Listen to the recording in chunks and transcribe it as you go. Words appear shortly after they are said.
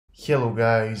Hello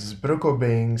guys, Brko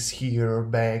here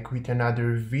back with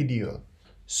another video.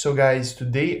 So guys,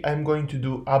 today I'm going to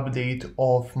do update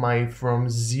of my from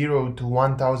 $0 to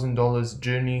 $1,000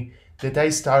 journey that I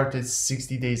started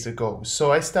 60 days ago.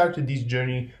 So I started this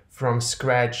journey from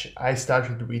scratch. I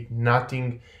started with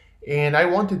nothing and I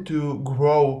wanted to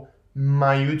grow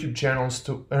my YouTube channels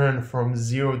to earn from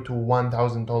 $0 to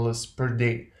 $1,000 per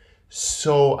day.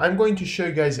 So I'm going to show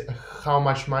you guys how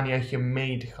much money I have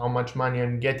made, how much money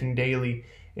I'm getting daily,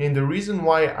 and the reason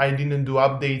why I didn't do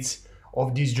updates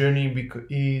of this journey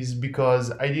is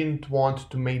because I didn't want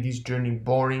to make this journey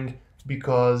boring,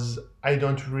 because I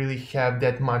don't really have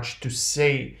that much to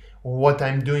say what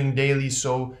I'm doing daily,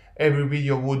 so every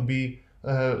video would be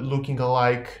looking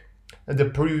like the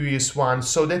previous one.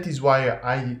 So that is why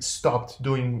I stopped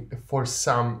doing for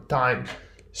some time.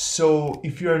 So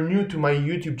if you are new to my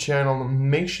YouTube channel,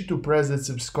 make sure to press that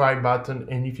subscribe button,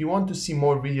 and if you want to see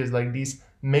more videos like this,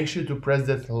 make sure to press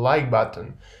that like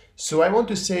button. So I want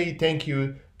to say thank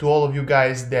you to all of you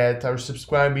guys that are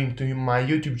subscribing to my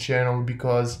YouTube channel,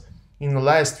 because in the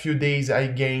last few days I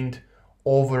gained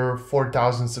over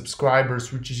 4,000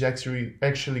 subscribers, which is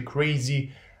actually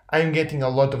crazy. I'm getting a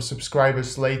lot of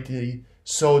subscribers lately,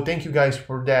 so thank you guys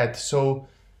for that. So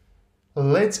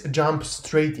let's jump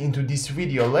straight into this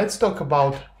video. Let's talk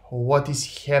about what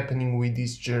is happening with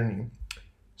this journey.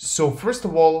 So first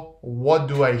of all, what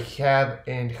do I have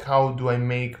and how do I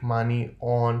make money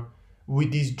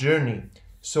with this journey?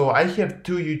 So I have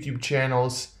two YouTube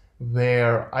channels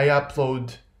where I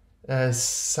upload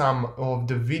some of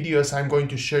the videos. I'm going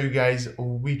to show you guys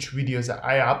which videos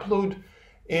I upload,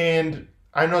 and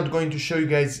I'm not going to show you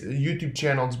guys YouTube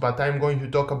channels, but I'm going to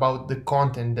talk about the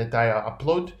content that I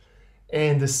upload.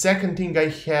 And the second thing I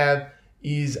have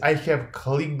is I have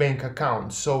Clickbank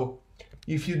account. So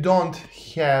if you don't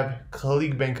have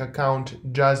Clickbank account,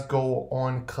 just go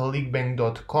on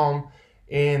clickbank.com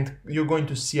and you're going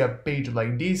to see a page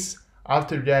like this.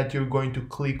 After that, you're going to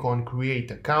click on create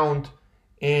account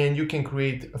and you can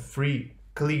create a free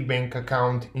Clickbank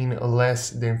account in less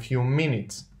than few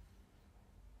minutes.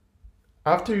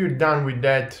 After you're done with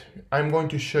that, I'm going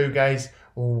to show you guys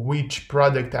which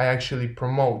product I actually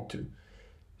promote to.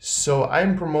 So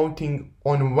I'm promoting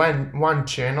on one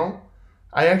channel.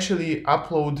 I actually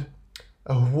upload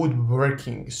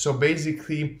woodworking. So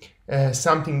basically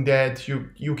something that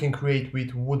you can create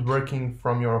with woodworking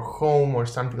from your home or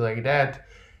something like that.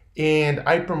 And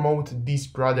I promote this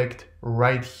product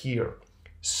right here.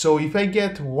 So if I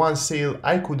get one sale,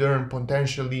 I could earn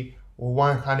potentially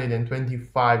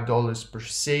 $125 per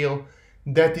sale.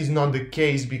 That is not the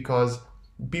case because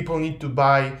people need to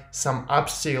buy some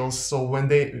upsales, so when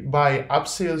they buy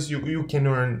upsales you can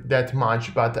earn that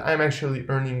much, but I'm actually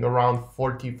earning around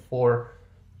 $54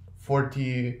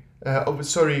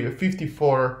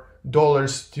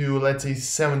 to, let's say,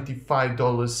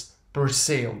 $75 per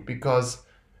sale, because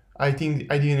I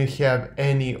think I didn't have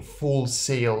any full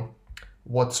sale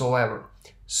whatsoever.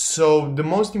 So the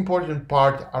most important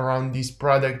part around this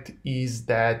product is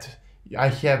that I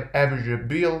have average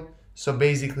bill. So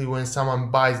basically when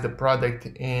someone buys the product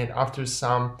and after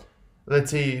some,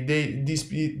 let's say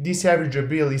this average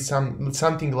bill is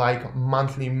something like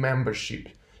monthly membership.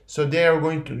 So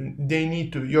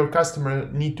your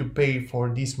customer need to pay for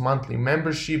this monthly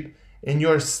membership, and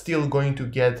you're still going to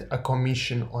get a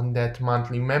commission on that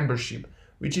monthly membership,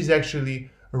 which is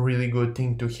actually a really good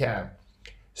thing to have.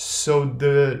 So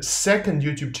the second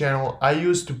YouTube channel I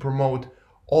used to promote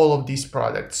all of these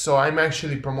products. So I'm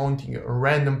actually promoting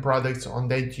random products on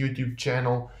that YouTube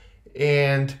channel,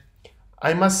 and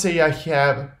I must say I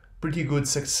have pretty good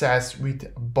success with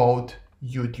both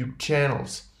YouTube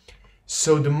channels.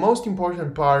 So the most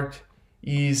important part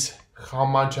is how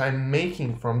much I'm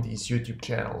making from these YouTube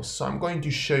channels. So I'm going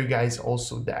to show you guys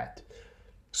also that.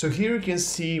 So here you can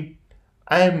see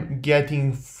I'm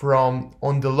getting from,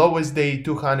 on the lowest day,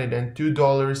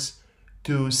 $202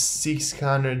 to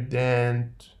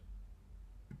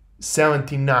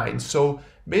 $679. So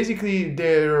basically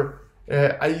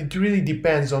it really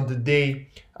depends on the day.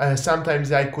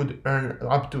 Sometimes I could earn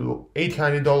up to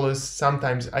 $800,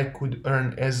 sometimes I could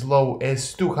earn as low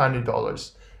as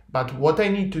 $200. But what I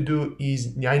need to do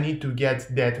is I need to get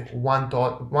that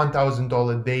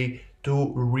 $1,000 day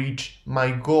to reach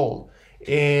my goal,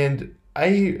 and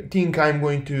I think I'm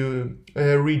going to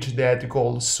reach that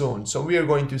goal soon. So we are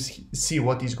going to see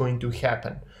what is going to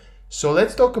happen. So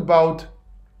let's talk about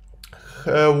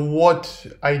what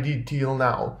I did till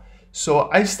now. So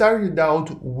I started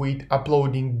out with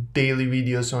uploading daily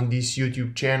videos on these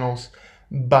YouTube channels,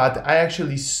 but I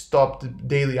actually stopped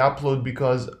daily upload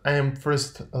because I am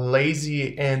first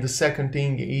lazy, and the second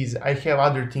thing is I have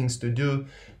other things to do.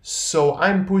 So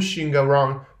I'm pushing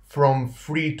around from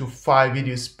 3 to 5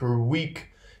 videos per week.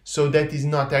 So that is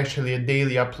not actually a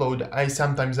daily upload. I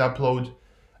sometimes upload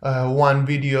one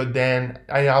video, then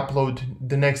I upload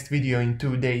the next video in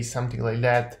 2 days, something like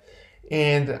that.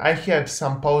 And I have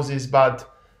some pauses, but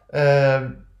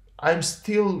I'm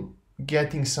still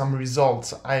getting some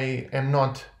results. I am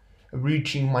not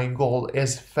reaching my goal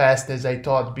as fast as I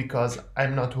thought because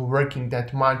I'm not working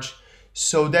that much.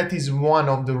 So that is one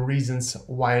of the reasons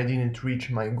why I didn't reach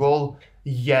my goal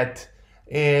yet.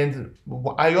 And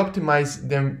I optimize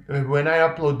them when I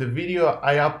upload the video.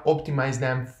 I optimize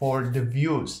them for the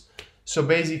views. So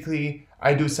basically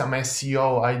I do some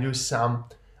SEO, I do some,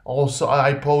 also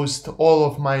I post all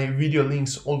of my video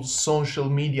links on social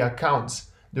media accounts.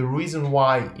 The reason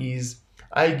why is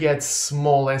I get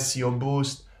small SEO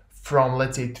boost from,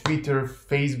 let's say, Twitter,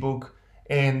 Facebook,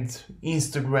 and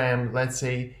Instagram, let's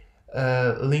say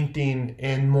LinkedIn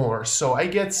and more. So I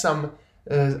get some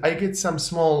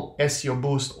small SEO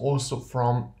boost also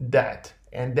from that,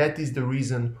 and that is the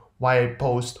reason why I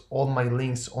post all my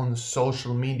links on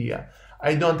social media.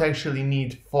 I don't actually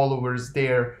need followers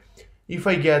there. If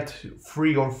I get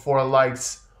 3 or 4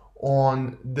 likes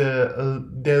on the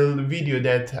video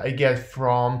that I get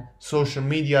from social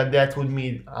media, that would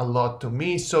mean a lot to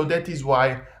me. So that is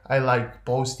why I like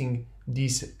posting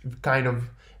these kind of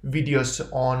videos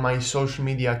on my social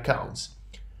media accounts.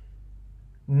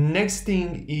 Next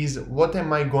thing is, what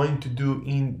am I going to do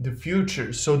in the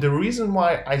future? So the reason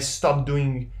why I stopped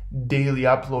doing daily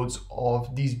uploads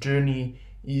of this journey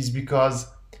is because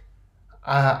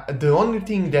the only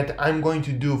thing that I'm going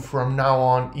to do from now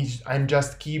on is I'm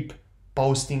just keep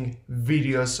posting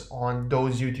videos on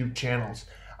those YouTube channels.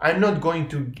 I'm not going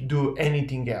to do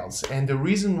anything else, and the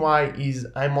reason why is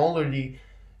I'm already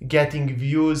getting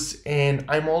views, and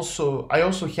I also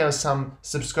have some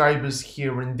subscribers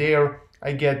here and there.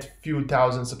 I get few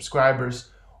thousand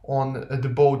subscribers on the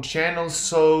both channels,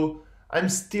 so I'm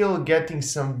still getting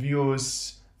some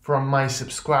views from my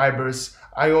subscribers.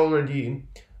 I already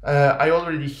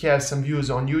have some views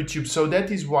on YouTube, so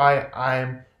that is why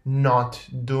I'm not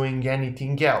doing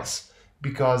anything else,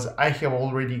 because I have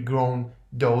already grown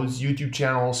those YouTube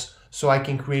channels, so I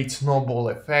can create snowball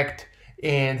effect,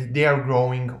 and they are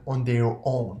growing on their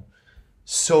own.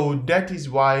 So that is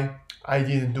why I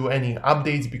didn't do any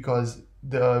updates, because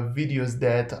the videos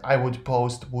that I would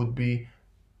post would be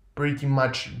pretty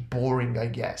much boring, I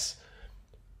guess.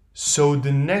 So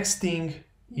the next thing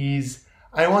is,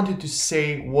 I wanted to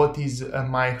say what is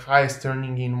my highest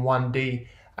earning in one day.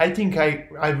 I think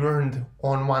I've earned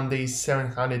on one day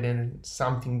 $700 and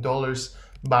something,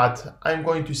 but I'm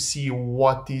going to see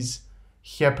what is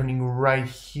happening right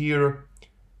here.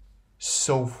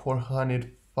 So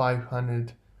 400,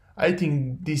 500. I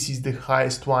think this is the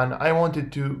highest one. I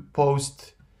wanted to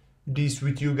post this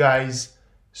with you guys.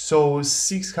 So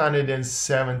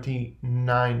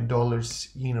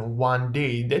 $679 in one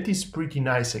day. That is pretty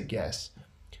nice, I guess.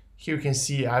 Here you can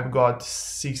see I've got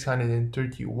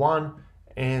 631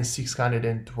 and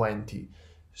 620.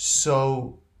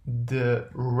 So the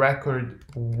record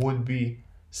would be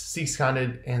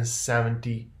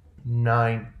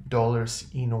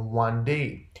 $679 in one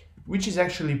day, which is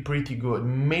actually pretty good.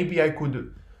 Maybe I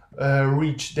could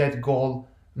reach that goal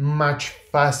much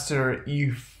faster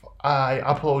if I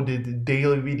uploaded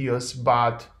daily videos,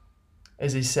 but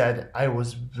as I said, I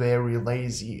was very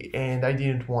lazy and I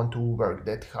didn't want to work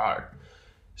that hard.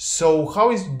 So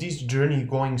how is this journey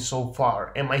going so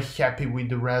far? Am I happy with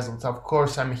the results? Of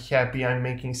course I'm happy. I'm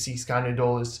making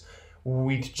 $600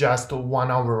 with just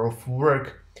 1 hour of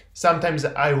work. Sometimes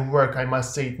I work, I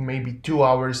must say, maybe 2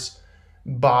 hours,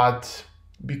 but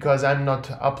because I'm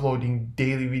not uploading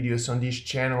daily videos on these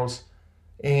channels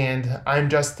and I'm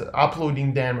just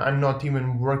uploading them, I'm not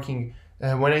even working.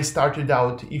 When I started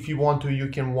out, if you want to, you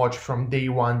can watch from day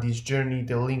one this journey.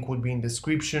 The link would be in the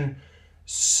description.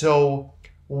 So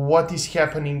what is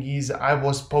happening is I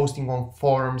was posting on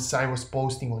forums, I was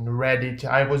posting on Reddit,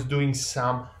 I was doing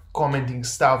some commenting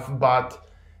stuff, but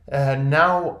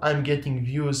now I'm getting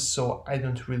views, so I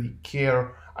don't really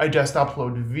care. I just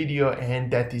upload a video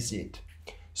and that is it.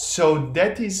 So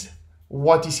that is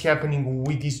what is happening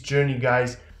with this journey,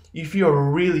 guys. If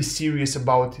you're really serious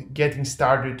about getting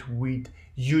started with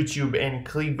YouTube and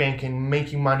Clickbank and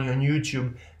making money on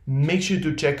YouTube, make sure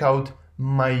to check out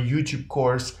my YouTube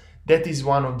course. That is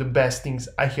one of the best things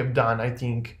I have done, I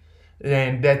think.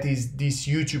 And that is this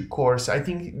YouTube course. I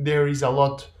think there is a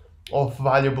lot of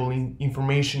valuable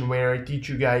information where I teach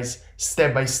you guys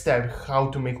step by step how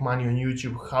to make money on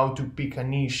YouTube, how to pick a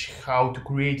niche, how to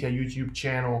create a YouTube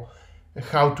channel,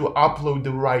 how to upload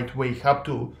the right way, how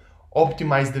to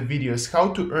optimize the videos, how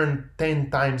to earn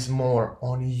 10 times more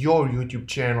on your YouTube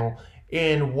channel,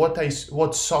 and what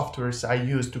softwares I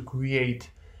use to create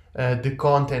the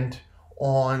content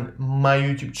on my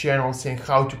YouTube channels, and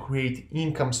how to create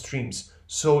income streams.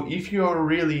 So if you're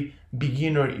really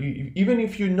beginner, even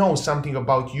if you know something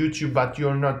about YouTube but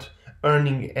you're not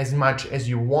earning as much as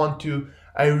you want to,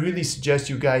 I really suggest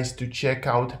you guys to check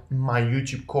out my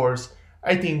YouTube course.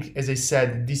 I think, as I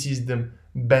said, this is the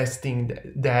best thing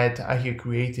that I have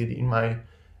created in my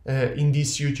in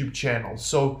this YouTube channel.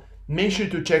 So make sure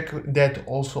to check that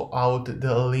also out.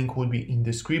 The link will be in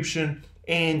description.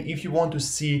 And if you want to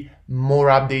see more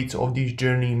updates of this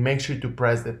journey, make sure to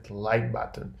press that like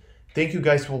button. Thank you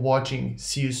guys for watching.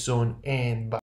 See you soon, and bye.